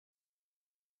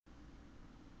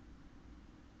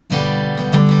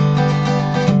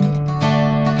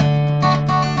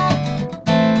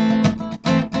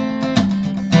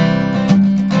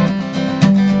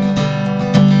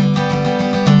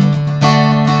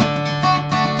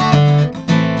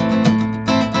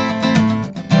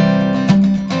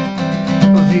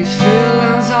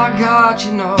but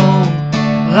you know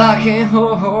I can't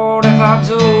hold. If I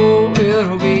do,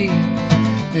 it'll be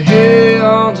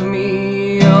held to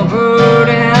me, a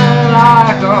burden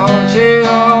like a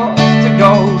jail to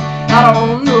go. I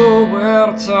don't know where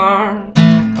to turn,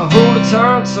 or who to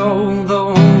turn to. The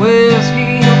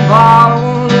whiskey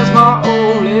bottle is my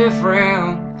only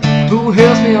friend, who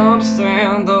helps me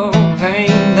understand the pain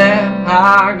that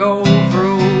I go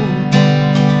through.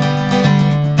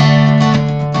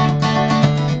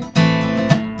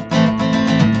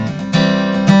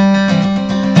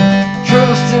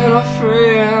 Trusting a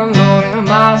friend, Lord, in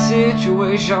my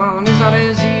situation is not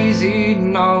as easy to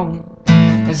know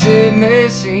as it may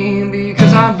seem,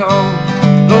 because I know,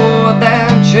 Lord,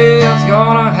 that shit's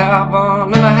gonna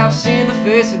happen, and I have seen the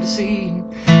face of deceit.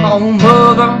 My own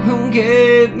mother who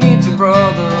gave me to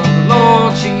brother, the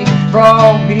Lord, she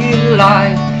brought me to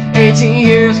life. 18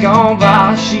 years gone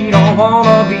by, she don't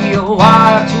wanna be a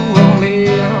wife to a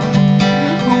man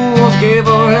who once gave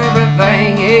her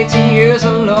everything. 18 years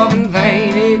of love in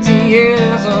vain, 18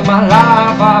 years of my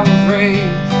life I was raised.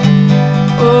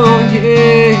 Oh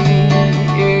yeah,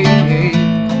 yeah, yeah.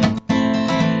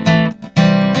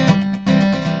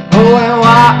 Oh, and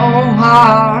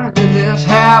why did this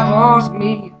happen to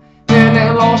me? And they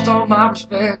lost all my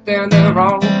respect and their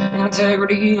own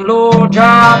integrity. Lord,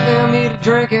 driving me to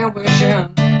drinking,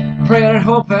 wishing, praying and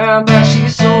hoping that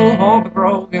she's so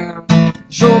heartbroken.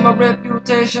 Show my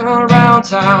reputation around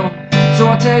town, so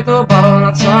I take the bottle and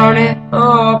I turn it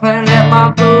up and let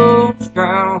my blues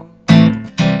drown.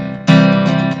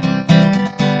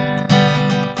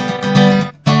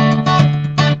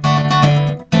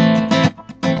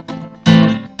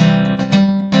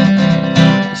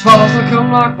 Swallows that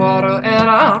come like water, and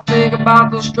I think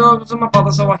about the struggles of my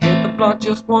father, so I hit the blunt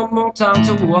just one more time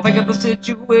too. I think of the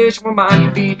situation where mine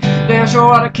you'd be damn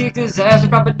sure I'd have kicked his ass. I'd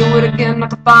probably do it again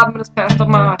after 5 minutes past. Of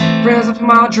my friends up to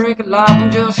my drink a lot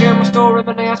and just hear my story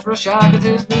and ask for a shot, cause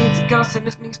this needs to cuss and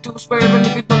this needs to swear. And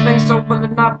if you don't think so, well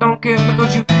then I don't care,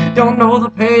 because you don't know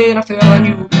the pain I feel, and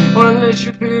you wanna let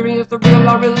your experience the real.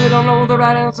 I really don't know the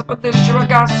right answer, but this year I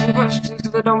got some questions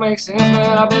cause they don't make sense,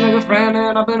 man. I've been a good friend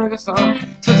and I've been a good son.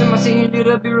 In my senior year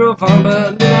to be real fun,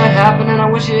 but did that happen and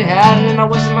I wish it hadn't. And I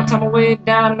wasted my time away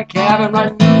down in the cabin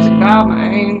writing music about my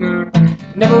anger.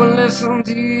 Never would listen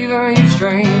to even you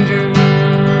stranger.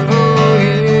 Oh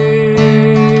yeah,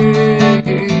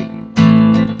 yeah.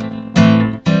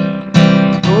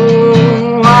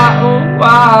 Oh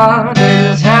why did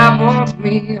this happen to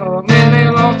me? Oh man, they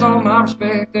lost all my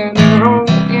respect and their own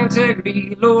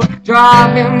integrity. Lord,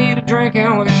 driving me to drink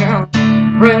and wishing,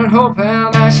 praying and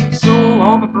hoping that she's so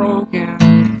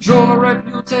heartbroken. Show my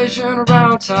reputation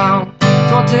around town,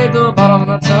 so I take the bottle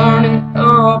and I turn it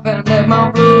up and let my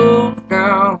blues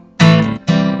down.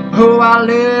 Oh, I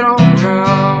let 'em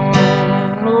drown.